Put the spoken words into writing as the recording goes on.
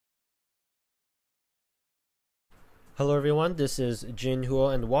Hello everyone, this is Jin Huo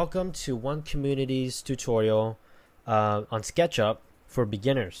and welcome to One Community's tutorial on Sketchup for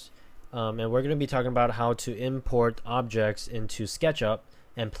beginners. And we're going to be talking about how to import objects into Sketchup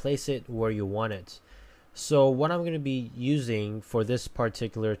and place it where you want it. So what I'm going to be using for this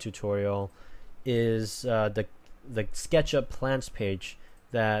particular tutorial is the Sketchup plants page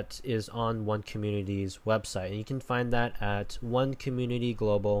that is on One Community's website. And you can find that at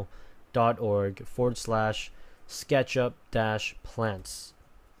onecommunityglobal.org/SketchUp-plants.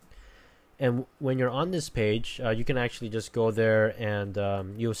 And when you're on this page, you can actually just go there and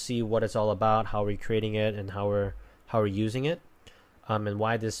you'll see what it's all about, how we're creating it, and how we're using it, and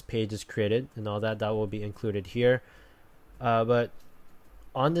why this page is created, and all that. That will be included here. But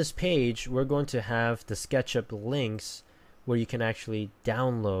on this page, we're going to have the SketchUp links where you can actually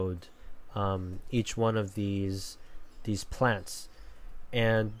download each one of these plants.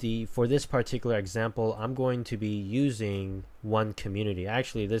 And for this particular example, I'm going to be using One Community.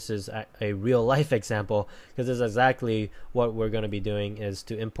 Actually, this is a real life example because this is exactly what we're going to be doing, is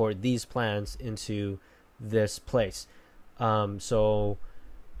to import these plants into this place. So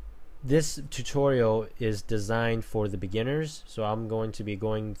this tutorial is designed for the beginners. So I'm going to be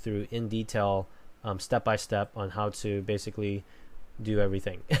going through in detail, step by step, on how to basically do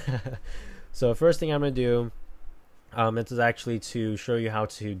everything. So first thing I'm going to do, it is actually to show you how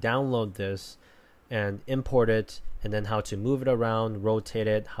to download this and import it, and then how to move it around, rotate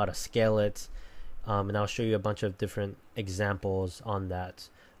it, how to scale it, and I'll show you a bunch of different examples on that,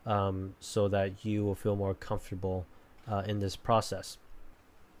 so that you will feel more comfortable in this process.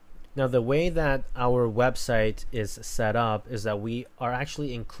 Now, the way that our website is set up is that we are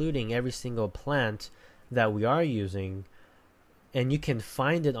actually including every single plant that we are using, and you can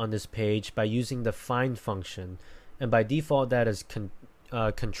find it on this page by using the find function. And by default, that is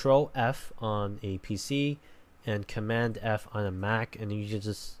Control F on a PC and Command F on a Mac, and you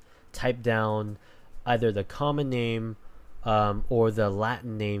just type down either the common name or the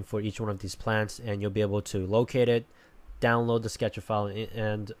Latin name for each one of these plants, and you'll be able to locate it, download the Sketchup file,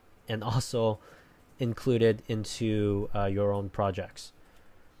 and also include it into your own projects.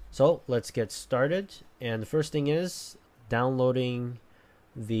 So let's get started. And the first thing is downloading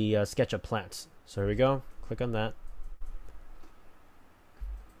the Sketchup plants. So here we go. Click on that.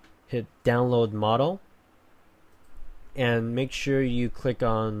 Hit download model, and make sure you click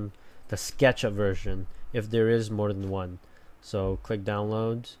on the SketchUp version if there is more than one. So click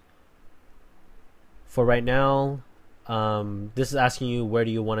download. For right now, this is asking you where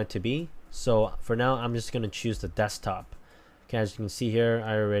do you want it to be. So for now, I'm just going to choose the desktop. Okay, as you can see here,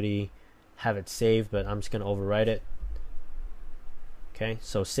 I already have it saved, but I'm just going to overwrite it. Okay,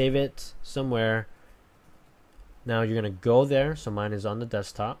 so save it somewhere. Now you're going to go there. So mine is on the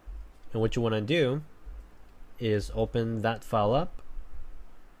desktop. And what you want to do is open that file up.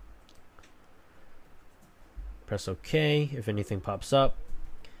 Press OK if anything pops up.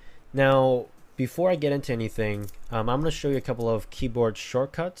 Now, before I get into anything, I'm going to show you a couple of keyboard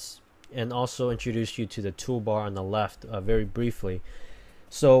shortcuts and also introduce you to the toolbar on the left very briefly.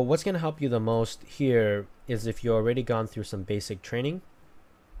 So what's going to help you the most here is if you've already gone through some basic training.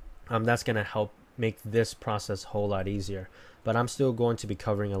 That's going to help make this process a whole lot easier. But I'm still going to be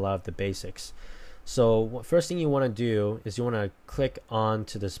covering a lot of the basics. So first thing you want to do is you want to click on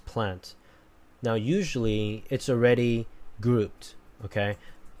to this plant. Now usually it's already grouped. Okay,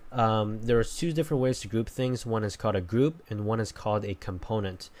 there are two different ways to group things. One is called a group and one is called a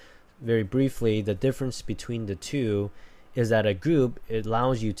component. Very briefly, the difference between the two is that a group, it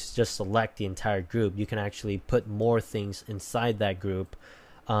allows you to just select the entire group. You can actually put more things inside that group,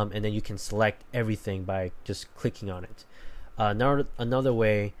 and then you can select everything by just clicking on it. Another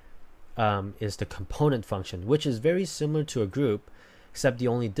way is the component function, which is very similar to a group, except the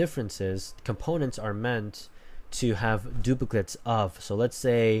only difference is components are meant to have duplicates of. So let's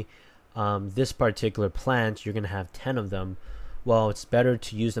say this particular plant, you're going to have 10 of them. Well, it's better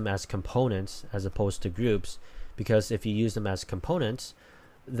to use them as components as opposed to groups, because if you use them as components,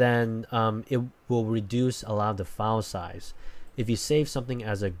 then it will reduce a lot of the file size. If you save something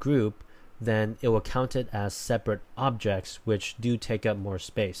as a group, then it will count it as separate objects, which do take up more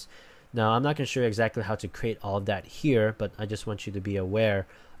space. Now, I'm not going to show you exactly how to create all of that here, but I just want you to be aware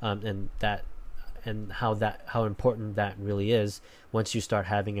and how important that really is once you start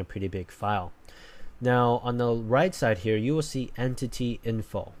having a pretty big file. Now, on the right side here, you will see entity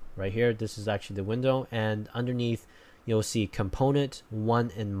info. Right here, this is actually the window, and underneath you'll see component,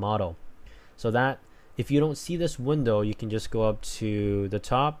 one, and model. So that if you don't see this window, you can just go up to the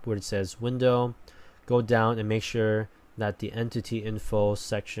top where it says window, go down and make sure that the entity info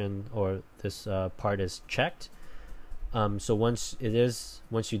section or this part is checked. So once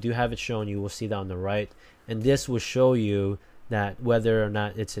you do have it shown, you will see that on the right, and this will show you that whether or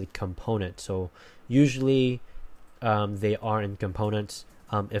not it's a component. So usually they are in components.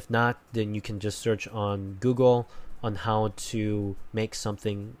 If not, then you can just search on Google on how to make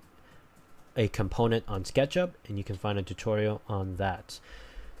something a component on SketchUp, and you can find a tutorial on that.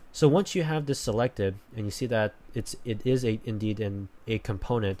 So once you have this selected and you see that it is indeed a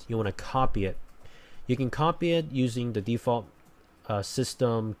component, you want to copy it. You can copy it using the default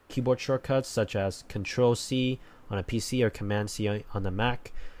system keyboard shortcuts such as Control-C on a PC or Command-C on the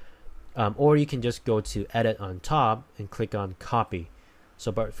Mac, or you can just go to Edit on top and click on Copy.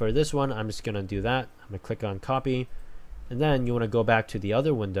 So but for this one, I'm just going to do that. I'm going to click on Copy, and then you want to go back to the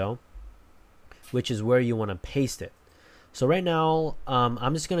other window, which is where you want to paste it. So right now,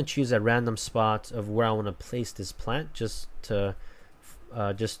 I'm just going to choose a random spot of where I want to place this plant just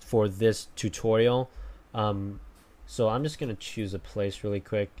for this tutorial. So I'm just going to choose a place really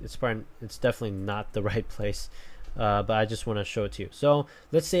quick. It's definitely not the right place, but I just want to show it to you. So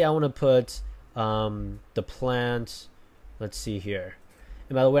let's say I want to put the plant, let's see here.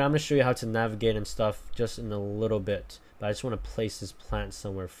 And by the way, I'm going to show you how to navigate and stuff just in a little bit, but I just want to place this plant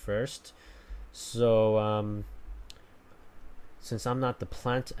somewhere first. So since I'm not the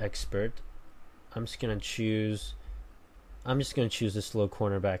plant expert, I'm just gonna choose this little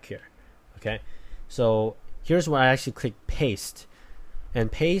corner back here. Okay, so here's where I actually click paste,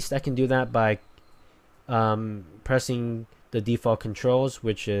 and paste I can do that by pressing the default controls,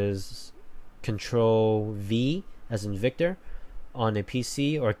 which is Control V as in Victor on a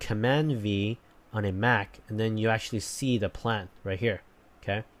PC, or Command V on a Mac, and then you actually see the plant right here.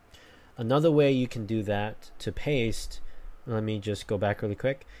 Okay, another way you can do that to paste, let me just go back really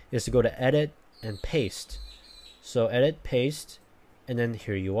quick, is to go to Edit and Paste. So Edit, Paste, and then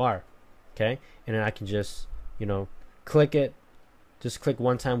here you are. Okay, and then I can just click it, just click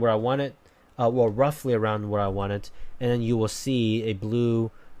one time where I want it, well, roughly around where I want it, and then you will see a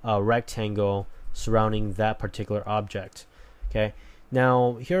blue rectangle surrounding that particular object. Okay,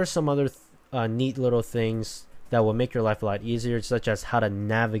 now here are some other neat little things that will make your life a lot easier, such as how to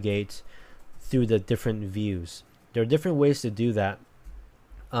navigate through the different views. There are different ways to do that.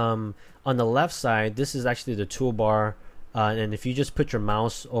 On the left side, this is actually the toolbar, and if you just put your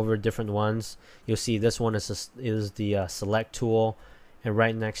mouse over different ones, you'll see this one is the select tool, and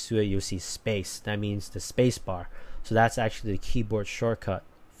right next to it you'll see space. That means the space bar. So that's actually the keyboard shortcut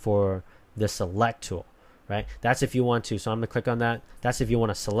for the select tool, right? That's if you want to. So I'm gonna click on that. That's if you want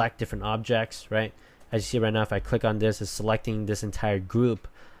to select different objects, right? As you see right now, if I click on this, it's selecting this entire group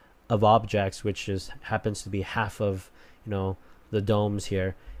of objects, which happens to be half of the domes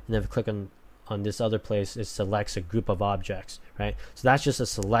here. And then if I click on this other place, it selects a group of objects, right? So that's just a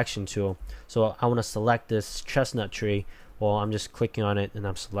selection tool. So I want to select this chestnut tree. Well, I'm just clicking on it and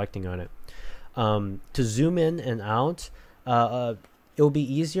I'm selecting on it. To zoom in and out, it'll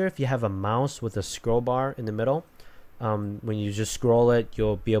be easier if you have a mouse with a scroll bar in the middle. When you just scroll it,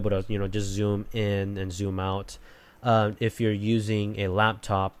 you'll be able to just zoom in and zoom out. If you're using a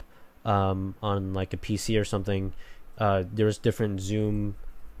laptop on like a PC or something, there's different zoom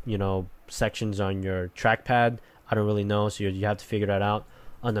sections on your trackpad. I don't really know, so you have to figure that out.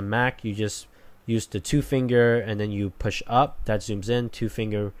 On the Mac, you just use the 2-finger and then you push up, that zooms in,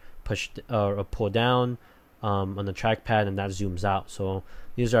 2-finger push or pull down on the trackpad, and that zooms out. So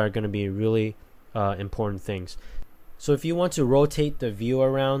these are going to be really important things. So if you want to rotate the view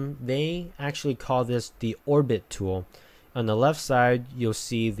around, they actually call this the orbit tool. On the left side, you'll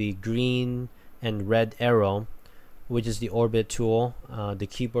see the green and red arrow, which is the orbit tool. The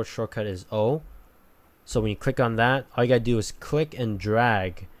keyboard shortcut is O. So when you click on that, all you gotta do is click and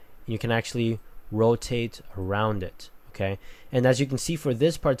drag. You can actually rotate around it. Okay, and as you can see for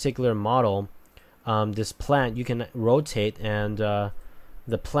this particular model, this plant, you can rotate, and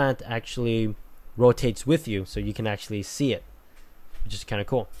the plant actually rotates with you, so you can actually see it, which is kind of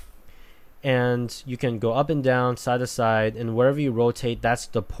cool. And you can go up and down, side to side, and wherever you rotate, that's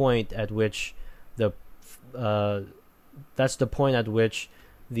the point at which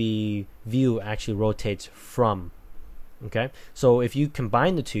the view actually rotates from. Okay, so if you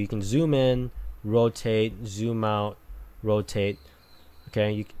combine the two, you can zoom in, rotate, zoom out, rotate.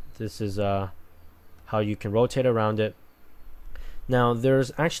 Okay, this is how you can rotate around it. Now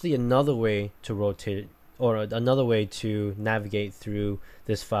there's actually another way to rotate it, or another way to navigate through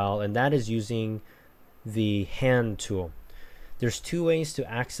this file, and that is using the hand tool. There's two ways to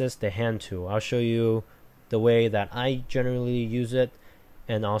access the hand tool. I'll show you the way that I generally use it,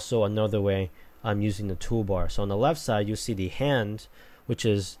 and also another way I'm using the toolbar. So on the left side, you see the hand, which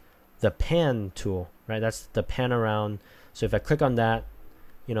is the pan tool, right? That's the pan around. So if I click on that,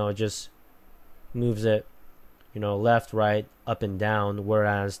 you know, it just moves it, you know, left, right, up and down,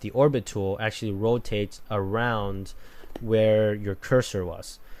 whereas the orbit tool actually rotates around where your cursor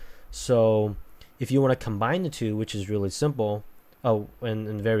was. So if you want to combine the two, which is really simple,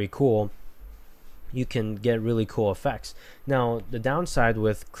 and very cool, you can get really cool effects. Now, the downside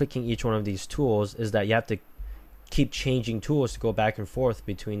with clicking each one of these tools is that you have to keep changing tools to go back and forth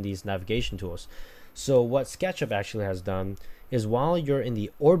between these navigation tools. So what Sketchup actually has done is, while you're in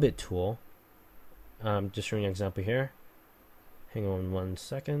the orbit tool, just showing you an example here. Hang on 1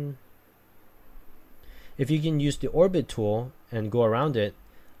 second. If you can use the orbit tool and go around it,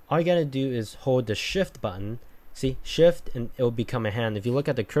 all you gotta do is hold the shift button. See, shift, and it'll become a hand. If you look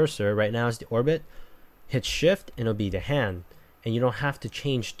at the cursor, right now it's the orbit. Hit shift and it'll be the hand. And you don't have to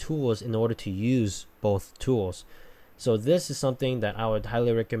change tools in order to use both tools. So this is something that I would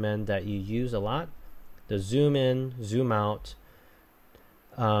highly recommend that you use a lot. The zoom in, zoom out,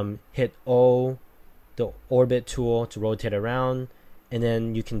 hit O, the orbit tool to rotate around, and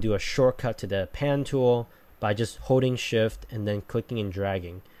then you can do a shortcut to the pan tool by just holding shift and then clicking and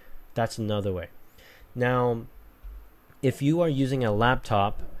dragging. That's another way. Now, if you are using a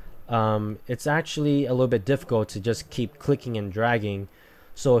laptop, it's actually a little bit difficult to just keep clicking and dragging.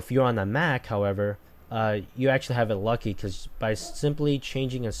 So if you're on a Mac, however, you actually have it lucky, because by simply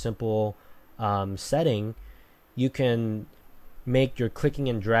changing a simple setting, you can make your clicking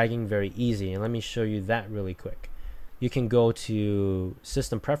and dragging very easy. And let me show you that really quick. You can go to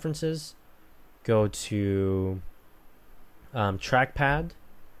System Preferences, go to Trackpad,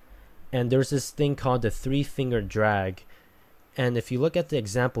 and there's this thing called the 3-finger drag. And if you look at the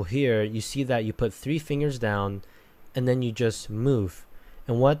example here, you see that you put 3 fingers down and then you just move.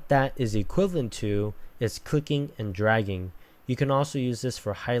 And what that is equivalent to is clicking and dragging. You can also use this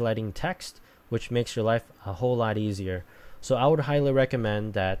for highlighting text, which makes your life a whole lot easier. So I would highly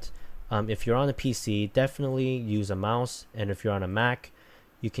recommend that if you're on a PC, definitely use a mouse. And if you're on a Mac,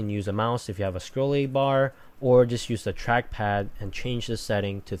 you can use a mouse if you have a scrolling bar, or just use the trackpad and change the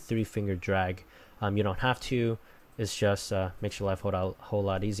setting to 3-finger drag. You don't have to. It's just makes your life a whole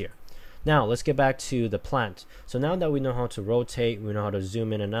lot easier. Now let's get back to the plant. So now that we know how to rotate, we know how to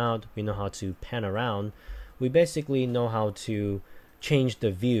zoom in and out, we know how to pan around, we basically know how to change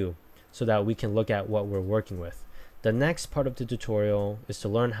the view so that we can look at what we're working with. The next part of the tutorial is to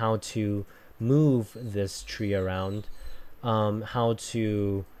learn how to move this tree around, how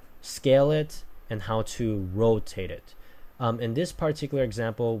to scale it, and how to rotate it. In this particular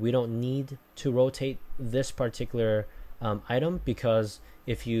example, we don't need to rotate this particular item, because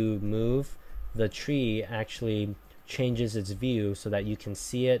if you move, the tree actually changes its view so that you can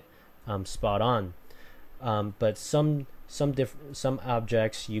see it spot on. But some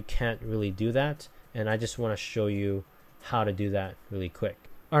objects you can't really do that, and I just want to show you how to do that really quick.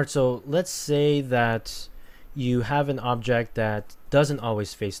 Alright, so let's say that you have an object that doesn't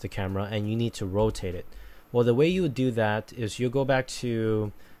always face the camera and you need to rotate it. Well, the way you would do that is you go back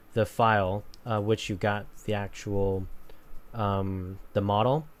to the file, which you got the actual the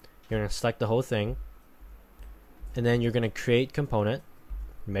model. You're going to select the whole thing, and then you're going to create component,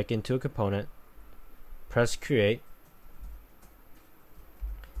 make it into a component, press create,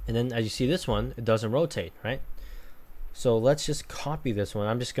 and then as you see this one, it doesn't rotate, right? So let's just copy this one.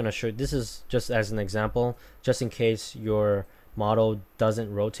 I'm just going to show, this is just as an example, just in case your model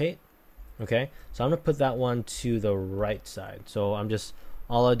doesn't rotate. Okay, so I'm going to put that one to the right side. So I'm just,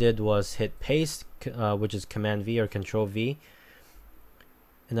 all I did was hit paste, which is Command V or Control V,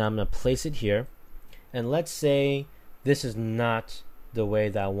 and then I'm going to place it here. And let's say this is not the way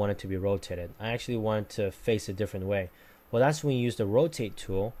that I want it to be rotated. I actually want to face a different way. Well, that's when you use the rotate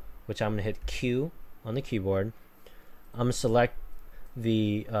tool, which I'm going to hit Q on the keyboard. I'm going to select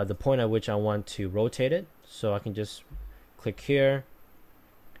the point at which I want to rotate it. So I can just click here,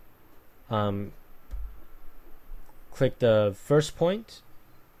 click the first point,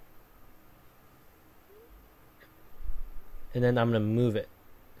 and then I'm going to move it.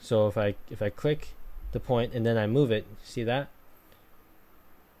 So if I click the point and then I move it, see that?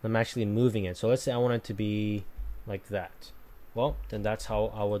 I'm actually moving it. So let's say I want it to be like that. Well, then that's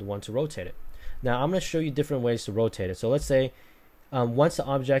how I would want to rotate it. Now I'm going to show you different ways to rotate it. So let's say once the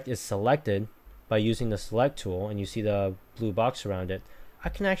object is selected by using the select tool and you see the blue box around it, I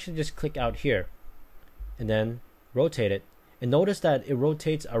can actually just click out here and then rotate it. And notice that it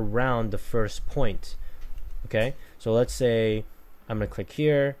rotates around the first point. Okay, so let's say I'm going to click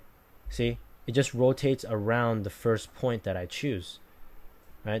here. See, it just rotates around the first point that I choose.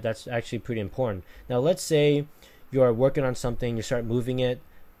 Right, that's actually pretty important. Now let's say you are working on something, you start moving it,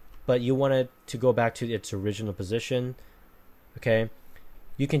 but you want it to go back to its original position, okay,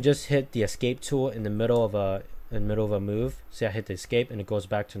 you can just hit the escape tool in the middle of a move. Say I hit the escape and it goes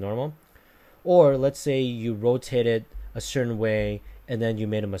back to normal. Or let's say you rotate it a certain way and then you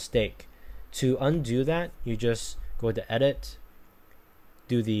made a mistake. To undo that, you just go to edit,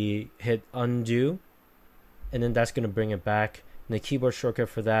 hit undo, and then that's going to bring it back. And the keyboard shortcut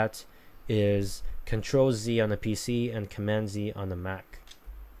for that is Control Z on the PC and Command Z on the Mac.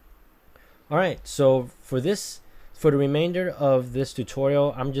 Alright, so for the remainder of this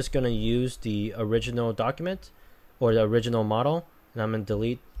tutorial, I'm just going to use the original document or the original model, and I'm going to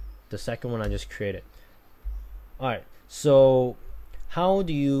delete the second one I just created. Alright, so how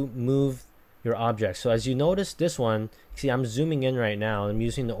do you move your object? So as you notice this one, see I'm zooming in right now. I'm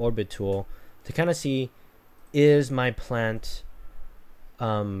using the orbit tool to kind of see, is my plant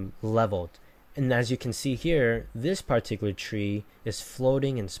leveled? And as you can see here, this particular tree is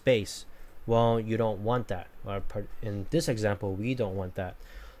floating in space. Well, you don't want that. In this example, we don't want that.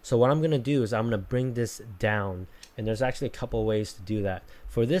 So what I'm going to do is I'm going to bring this down, and there's actually a couple ways to do that.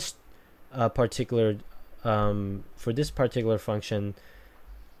 For this particular function,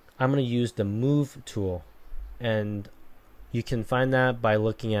 I'm going to use the move tool, and you can find that by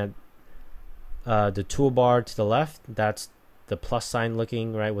looking at the toolbar to the left. That's the plus sign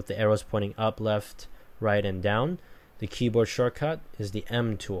looking, right, with the arrows pointing up, left, right, and down. The keyboard shortcut is the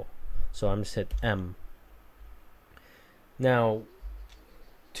M tool. So I'm just hit M. Now,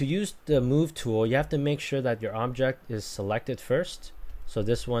 to use the move tool, you have to make sure that your object is selected first. So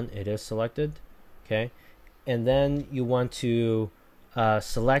this one, it is selected, okay? And then you want to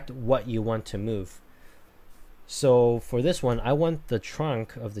select what you want to move. So for this one, I want the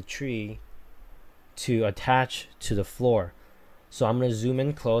trunk of the tree to attach to the floor. So I'm going to zoom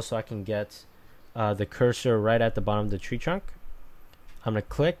in close so I can get the cursor right at the bottom of the tree trunk. I'm going to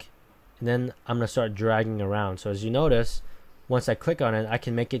click, and then I'm going to start dragging around. So as you notice, once I click on it, I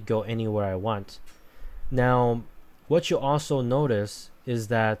can make it go anywhere I want. Now, what you also notice is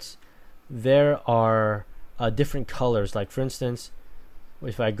that there are different colors. Like for instance,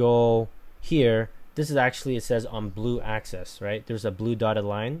 if I go here, this is actually, it says on blue axis, right? There's a blue dotted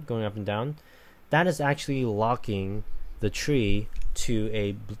line going up and down. That is actually locking the tree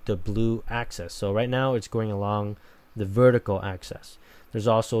to the blue axis. So right now it's going along the vertical axis. There's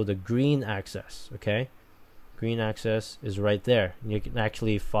also the green axis, okay? Green axis is right there. You can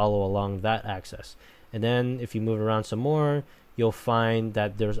actually follow along that axis. And then if you move around some more, you'll find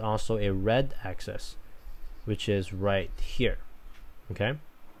that there's also a red axis, which is right here, okay?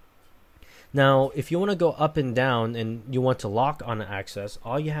 Now, if you want to go up and down and you want to lock on an axis,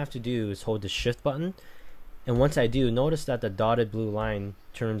 all you have to do is hold the shift button. And once I do, notice that the dotted blue line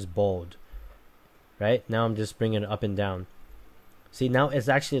turns bold, right? Now I'm just bringing it up and down. See, now it's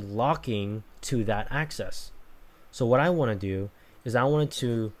actually locking to that axis. So what I want to do is I want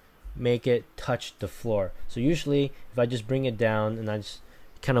to make it touch the floor. So usually if I just bring it down and I just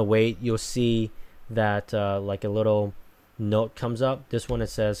kind of wait, you'll see that like a little note comes up. This one, it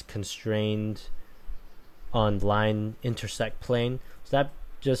says constrained on line intersect plane. So that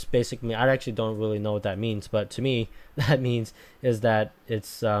just basically, I actually don't really know what that means, but to me that means is that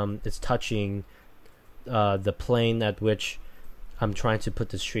it's touching the plane at which I'm trying to put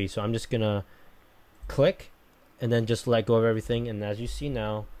this tree. So I'm just gonna click and then just let go of everything, and as you see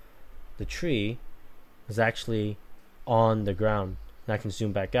now, the tree is actually on the ground. And I can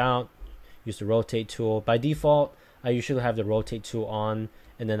zoom back out, use the rotate tool. By default, I usually have the rotate tool on,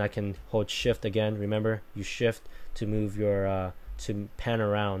 and then I can hold shift again. Remember, you shift to move your to pan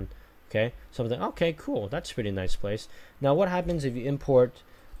around. Okay, so I'm thinking, okay, cool, that's a pretty nice place. Now what happens if you import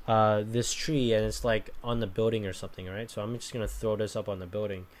this tree and it's like on the building or something, right? So I'm just gonna throw this up on the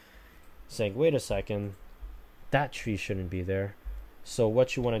building, saying, wait a second, that tree shouldn't be there. So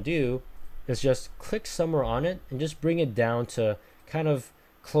what you want to do is just click somewhere on it and just bring it down to kind of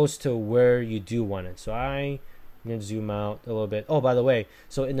close to where you do want it. So I'm gonna zoom out a little bit. Oh, by the way,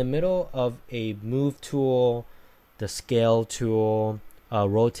 so in the middle of a move tool, the scale tool,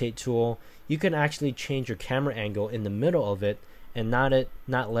 rotate tool, you can actually change your camera angle in the middle of it and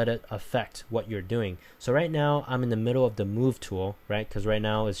not let it affect what you're doing. So right now I'm in the middle of the move tool, right? Because right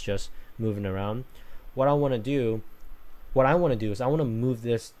now it's just moving around. What I want to do is I want to move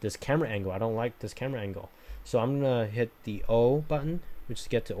this camera angle. I don't like this camera angle. So I'm gonna hit the O button, which is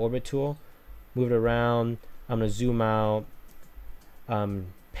get to orbit tool, move it around. I'm gonna zoom out,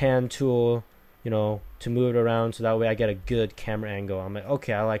 pan tool, you know, to move it around so that way I get a good camera angle. I'm like,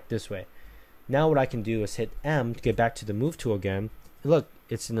 okay, I like this way. Now what I can do is hit M to get back to the move tool again. Look,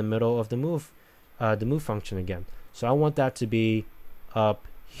 it's in the middle of the move function again. So I want that to be up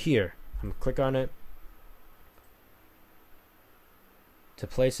here. I'm gonna click on it to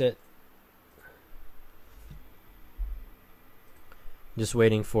place it. Just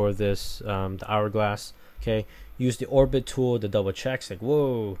waiting for this the hourglass. Okay, use the orbit tool to double check. It's like,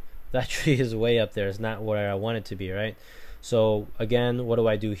 whoa, that tree is way up there. It's not where I want it to be, right? So again, what do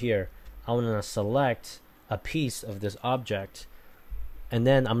I do here? I want to select a piece of this object, and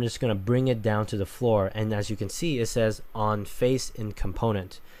then I'm just going to bring it down to the floor. And as you can see, it says on face in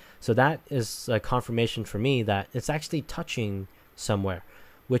component. So that is a confirmation for me that it's actually touching somewhere,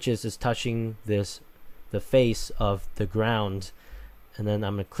 which is it's touching the face of the ground. And then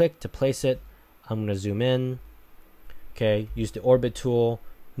I'm going to click to place it. I'm going to zoom in. Okay, use the orbit tool,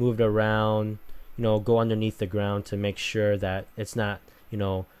 move it around, go underneath the ground to make sure that it's not,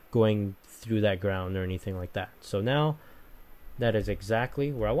 going through that ground or anything like that. So now that is exactly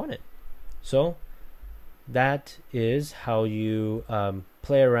where I want it. So that is how you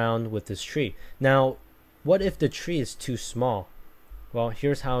play around with this tree. Now, what if the tree is too small? Well,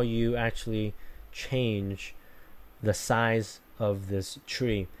 here's how you actually change the size of this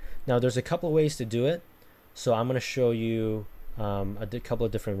tree. Now, there's a couple of ways to do it. So I'm going to show you a couple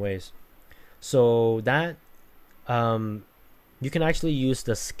of different ways. So that you can actually use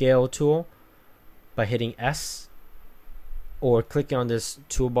the scale tool by hitting S or clicking on this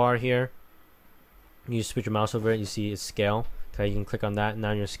toolbar here. You just put your mouse over it, you see it's scale. Okay, you can click on that, and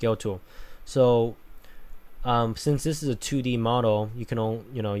now your scale tool. So since this is a 2D model, you can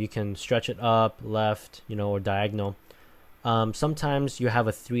you can stretch it up, left, or diagonal. Sometimes you have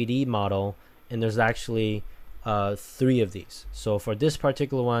a 3D model, and there's actually 3 of these. So for this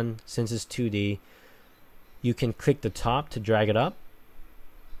particular one, since it's 2D, you can click the top to drag it up,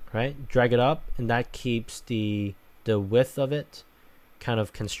 right? Drag it up, and that keeps the width of it kind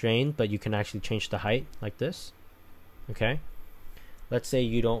of constrained, but you can actually change the height like this. Okay, let's say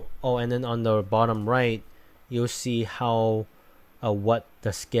you don't, and then on the bottom right, you'll see how what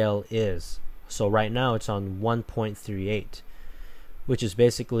the scale is. So right now it's on 1.38, which is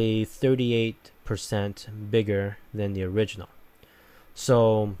basically 38% bigger than the original.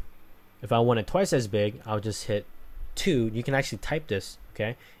 So if I want it twice as big, I'll just hit 2. You can actually type this,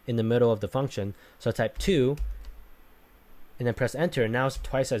 okay, in the middle of the function. So I type 2 and then press enter, and now it's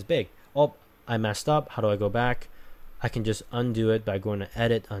twice as big. Oh, I messed up. How do I go back? I can just undo it by going to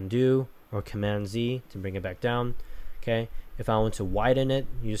edit, undo, or command Z to bring it back down. Okay, if I want to widen it,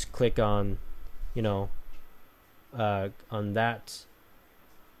 you just click on on that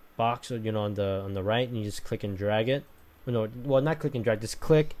box, or on the right, and you just click and drag it. No, well, not click and drag, just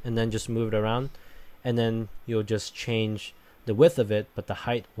click and then just move it around, and then you'll just change the width of it, but the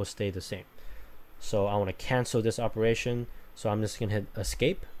height will stay the same. So I want to cancel this operation, so I'm just gonna hit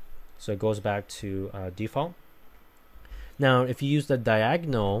escape, so it goes back to default. Now if you use the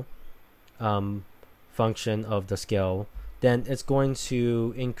diagonal function of the scale, then it's going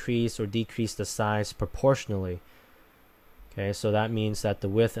to increase or decrease the size proportionally. Okay, so that means that the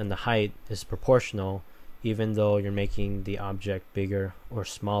width and the height is proportional, even though you're making the object bigger or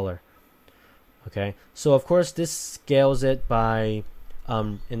smaller. Okay, so of course this scales it by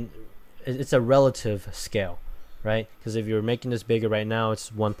it's a relative scale, right? Because if you're making this bigger right now, it's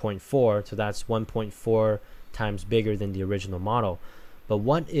 1.4, so that's 1.4 times bigger than the original model. But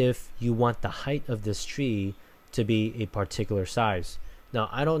what if you want the height of this tree to be a particular size? Now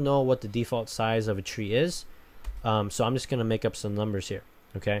I don't know what the default size of a tree is, so I'm just going to make up some numbers here.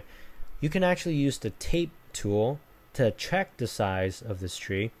 Okay, you can actually use the tape tool to check the size of this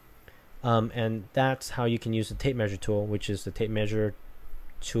tree, and that's how you can use the tape measure tool, which is the tape measure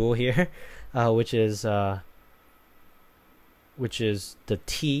tool here, which is the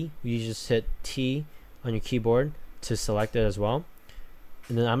T. You just hit T on your keyboard to select it as well.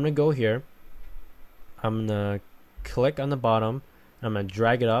 And then I'm going to go here, I'm going to click on the bottom, and I'm going to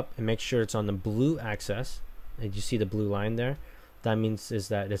drag it up and make sure it's on the blue axis. And you see the blue line there? That means is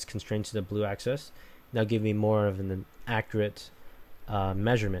that it's constrained to the blue axis. That'll give me more of an accurate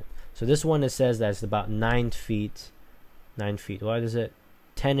measurement. So this one, it says that it's about 9 feet. 9 feet. What is it?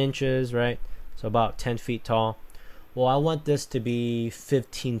 10 inches, right? So about 10 feet tall. Well, I want this to be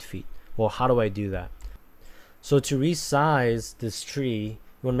 15 feet. Well, how do I do that? So to resize this tree,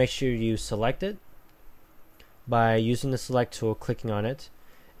 you want to make sure you select it by using the select tool, clicking on it,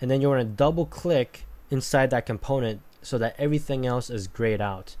 and then you want to double click inside that component so that everything else is grayed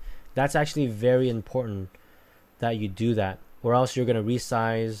out. That's actually very important that you do that, or else you're going to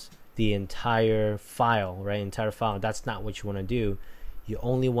resize the entire file, right? Entire file. That's not what you want to do. You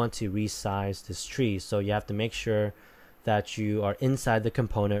only want to resize this tree, so you have to make sure that you are inside the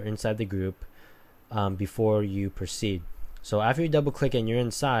component, inside the group, before you proceed. So after you double click and you're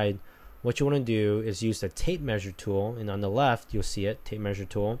inside, what you want to do is use the tape measure tool, and on the left you'll see it, tape measure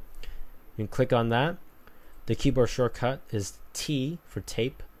tool. You can click on that. The keyboard shortcut is T for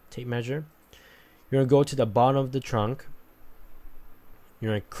tape measure. You're going to go to the bottom of the trunk.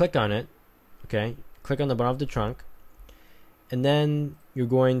 You're going to click on it, okay? Click on the bottom of the trunk, and then you're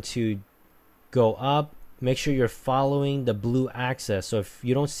going to go up. Make sure you're following the blue axis. So if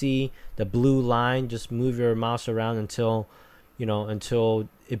you don't see the blue line, just move your mouse around until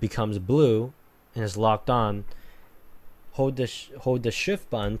it becomes blue and is locked on. Hold the shift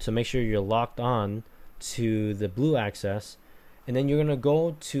button to make sure you're locked on to the blue axis, and then you're going to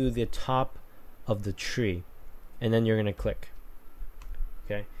go to the top of the tree, and then you're going to click.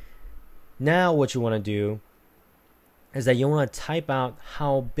 Okay. Now what you want to do is that you want to type out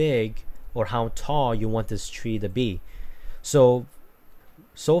how big or how tall you want this tree to be. So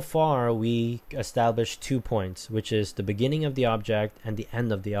far we established 2 points, which is the beginning of the object and the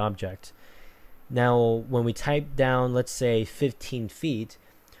end of the object. Now when we type down, let's say 15 feet,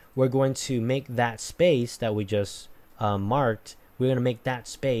 we're going to make that space that we just marked, we're going to make that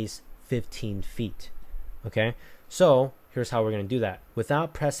space 15 feet. Okay, so here's how we're going to do that.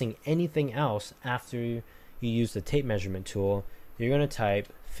 Without pressing anything else after you use the tape measurement tool, you're going to type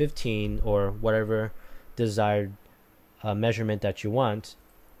 15 or whatever desired measurement that you want.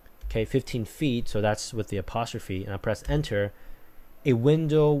 Okay, 15 feet, so that's with the apostrophe, and I press enter. A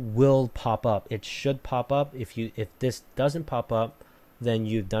window will pop up. It should pop up. If this doesn't pop up, then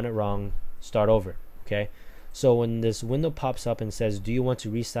you've done it wrong. Start over. Okay, so when this window pops up and says, do you want to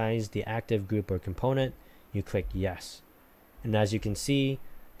resize the active group or component, you click yes. And as you can see,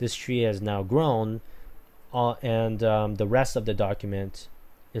 this tree has now grown, and the rest of the document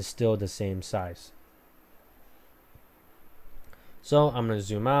is still the same size. So I'm going to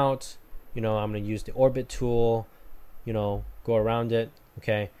zoom out. I'm going to use the orbit tool, go around it.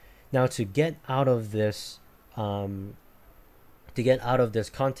 Okay, now to get out of this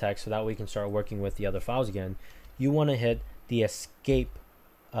context so that we can start working with the other files again, you want to hit the escape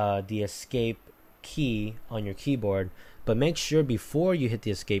key on your keyboard, but make sure before you hit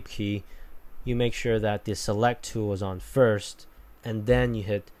the escape key, you make sure that the select tool is on first, and then you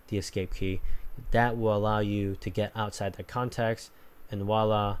hit the escape key. That will allow you to get outside the context, and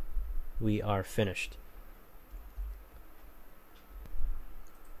voila, we are finished.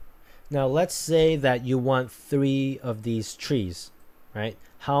 Now let's say that you want 3 of these trees, right?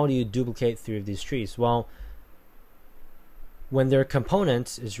 How do you duplicate 3 of these trees? Well, when they're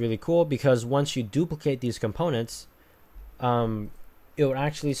components is really cool, because once you duplicate these components, it will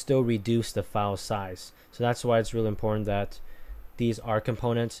actually still reduce the file size. So that's why it's really important that these are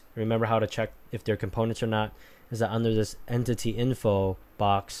components. Remember how to check if they're components or not is that under this entity info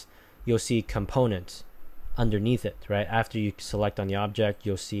box, you'll see component underneath it, right? After you select on the object,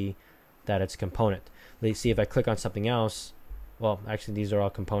 you'll see that it's component. Let's see if I click on something else. Well, actually these are all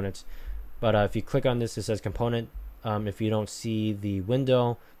components, but if you click on this, it says component. If you don't see the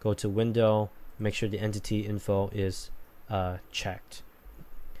window, go to window, make sure the entity info is checked.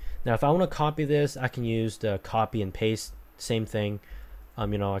 Now if I want to copy this, I can use the copy and paste, same thing. I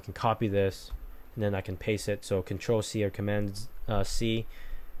can copy this and then I can paste it. So Control C or Command C,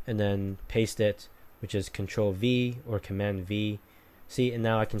 and then paste it, which is Control V or Command V. See, and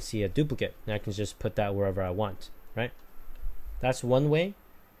now I can see a duplicate, and I can just put that wherever I want, right? That's one way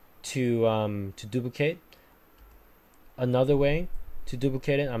to duplicate. Another way to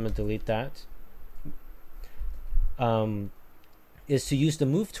duplicate it, I'm gonna delete that, is to use the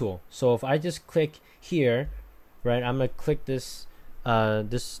move tool. So if I just click here, right, I'm gonna click this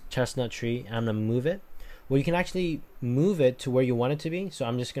this chestnut tree, and I'm gonna move it. Well, you can actually move it to where you want it to be. So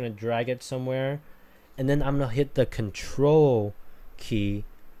I'm just gonna drag it somewhere, and then I'm gonna hit the Control key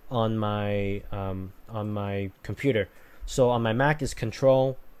on my computer. So on my Mac is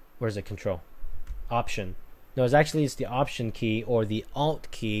Control. Where's it? Control. Option. No, it's the Option key or the Alt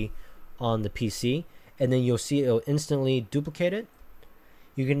key on the PC, and then you'll see it'll instantly duplicate it.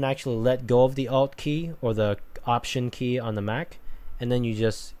 You can actually let go of the Alt key or the Option key on the Mac, and then you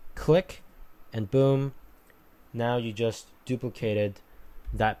just click, and boom, now you just duplicated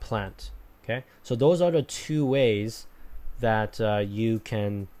that plant. Okay, so those are the 2 ways that you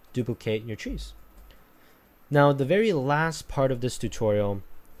can duplicate your trees. Now the very last part of this tutorial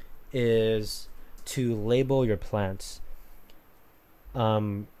is to label your plants.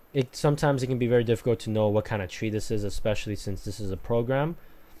 Sometimes it can be very difficult to know what kind of tree this is, especially since this is a program.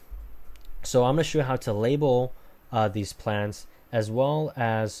 So I'm going to show you how to label these plants, as well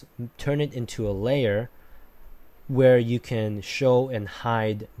as turn it into a layer where you can show and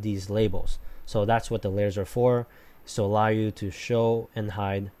hide these labels. So that's what the layers are for, So allow you to show and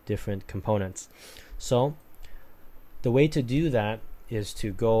hide different components. So the way to do that is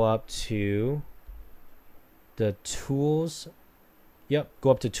to go up to the tools. Go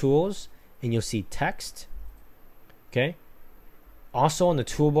up to tools and you'll see text. Okay. Also on the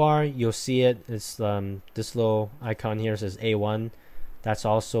toolbar, you'll see it's this little icon here says A1. That's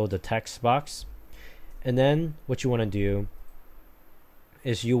also the text box. And then what you want to do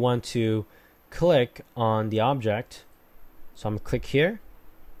is you want to click on the object. So I'm going to click here,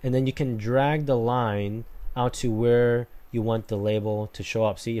 and then you can drag the line out to where you want the label to show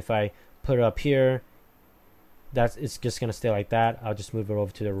up. See, if I put it up here, it's just going to stay like that. I'll just move it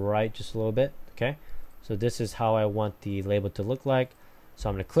over to the right just a little bit. Okay, so this is how I want the label to look like. So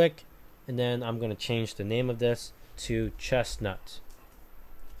I'm going to click, and then I'm going to change the name of this to chestnut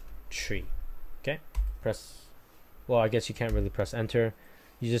tree. Okay, well, I guess you can't really press enter.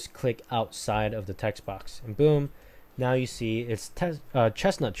 You just click outside of the text box, and boom, now you see it's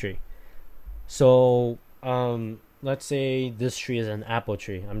chestnut tree. So let's say this tree is an apple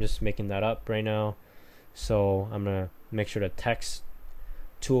tree. I'm just making that up right now. So I'm gonna make sure the text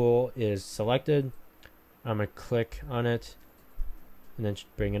tool is selected. I'm gonna click on it and then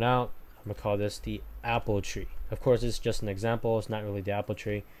bring it out. I'm gonna call this the apple tree. Of course, it's just an example. It's not really the apple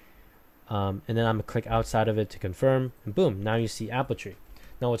tree. And then I'm gonna click outside of it to confirm, and boom, now you see apple tree.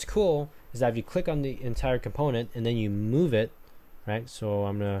 Now what's cool is that if you click on the entire component and then you move it, right? So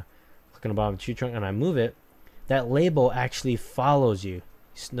I'm gonna click on the bottom of the tree trunk and I move it, that label actually follows you.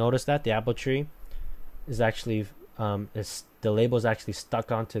 Notice that the apple tree is actually the label is actually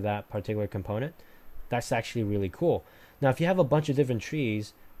stuck onto that particular component. That's actually really cool. Now if you have a bunch of different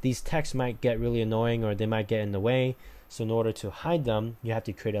trees, these texts might get really annoying or they might get in the way. So in order to hide them, you have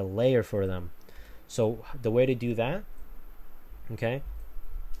to create a layer for them. So the way to do that, okay,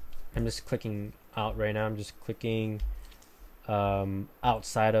 I'm just clicking out right now. I'm just clicking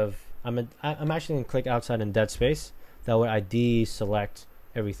outside of, I'm actually going to click outside in dead space. That way I deselect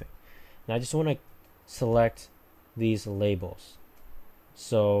everything. Now I just want to select these labels.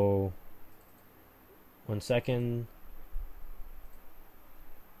 So 1 second.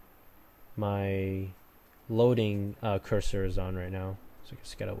 My loading cursor is on right now, so I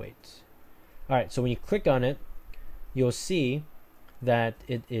just gotta wait. Alright, so when you click on it, you'll see that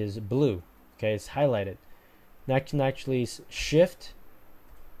it is blue. Okay, it's highlighted. Now I can actually shift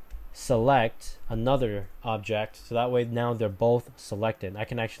select another object, so that way now they're both selected. I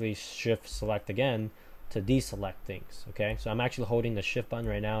can actually shift select again to deselect things. Okay, so I'm actually holding the shift button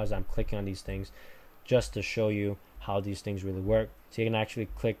right now as I'm clicking on these things, just to show you how these things really work. So you can actually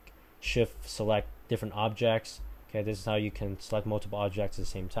click shift select different objects. Okay, this is how you can select multiple objects at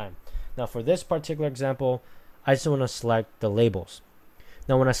the same time. Now for this particular example, I just want to select the labels.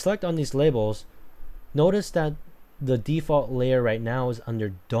 Now when I select on these labels, notice that the default layer right now is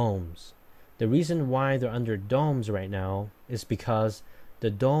under domes. The reason why they're under domes right now is because the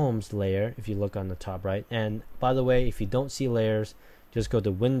domes layer, if you look on the top right, and by the way, if you don't see layers, just go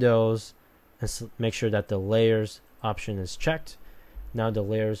to Windows and make sure that the layers option is checked. Now the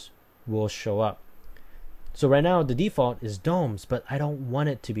layers will show up. So right now the default is domes, but I don't want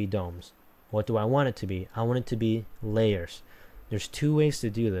it to be domes. What do I want it to be? I want it to be layers. There's two ways to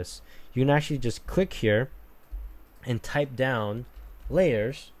do this. You can actually just click here and type down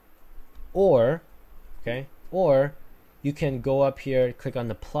layers, or you can go up here, click on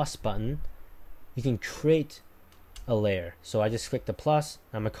the plus button. You can create a layer. So I just click the plus.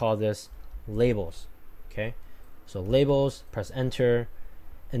 I'm gonna call this labels. Okay, so labels, press enter,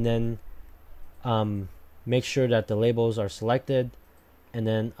 and then make sure that the labels are selected, and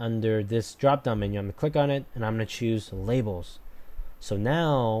then under this drop down menu I'm gonna click on it and I'm gonna choose labels. So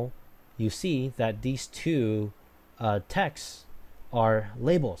now you see that these two texts are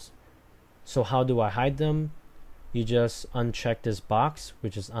labels. So how do I hide them? You just uncheck this box,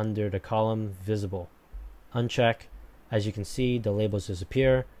 which is under the column visible. Uncheck. As you can see, the labels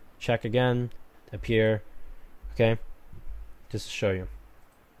disappear. Check again, appear. Okay, just to show you.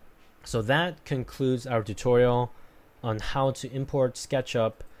 So that concludes our tutorial on how to import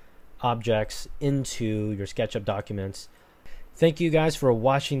SketchUp objects into your SketchUp documents. Thank you guys for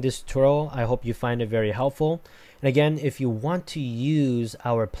watching this tutorial. I hope you find it very helpful. And again, if you want to use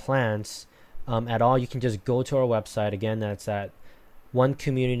our plants at all, you can just go to our website. Again, that's at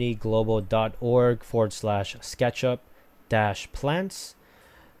onecommunityglobal.org/SketchUp-plants.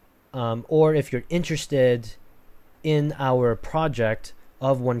 Or if you're interested in our project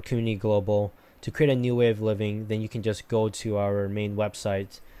of One Community Global to create a new way of living, then you can just go to our main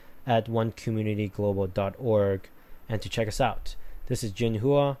website at onecommunityglobal.org and to check us out. This is Jin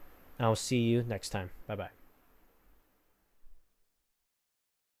Hua. I'll see you next time. Bye bye.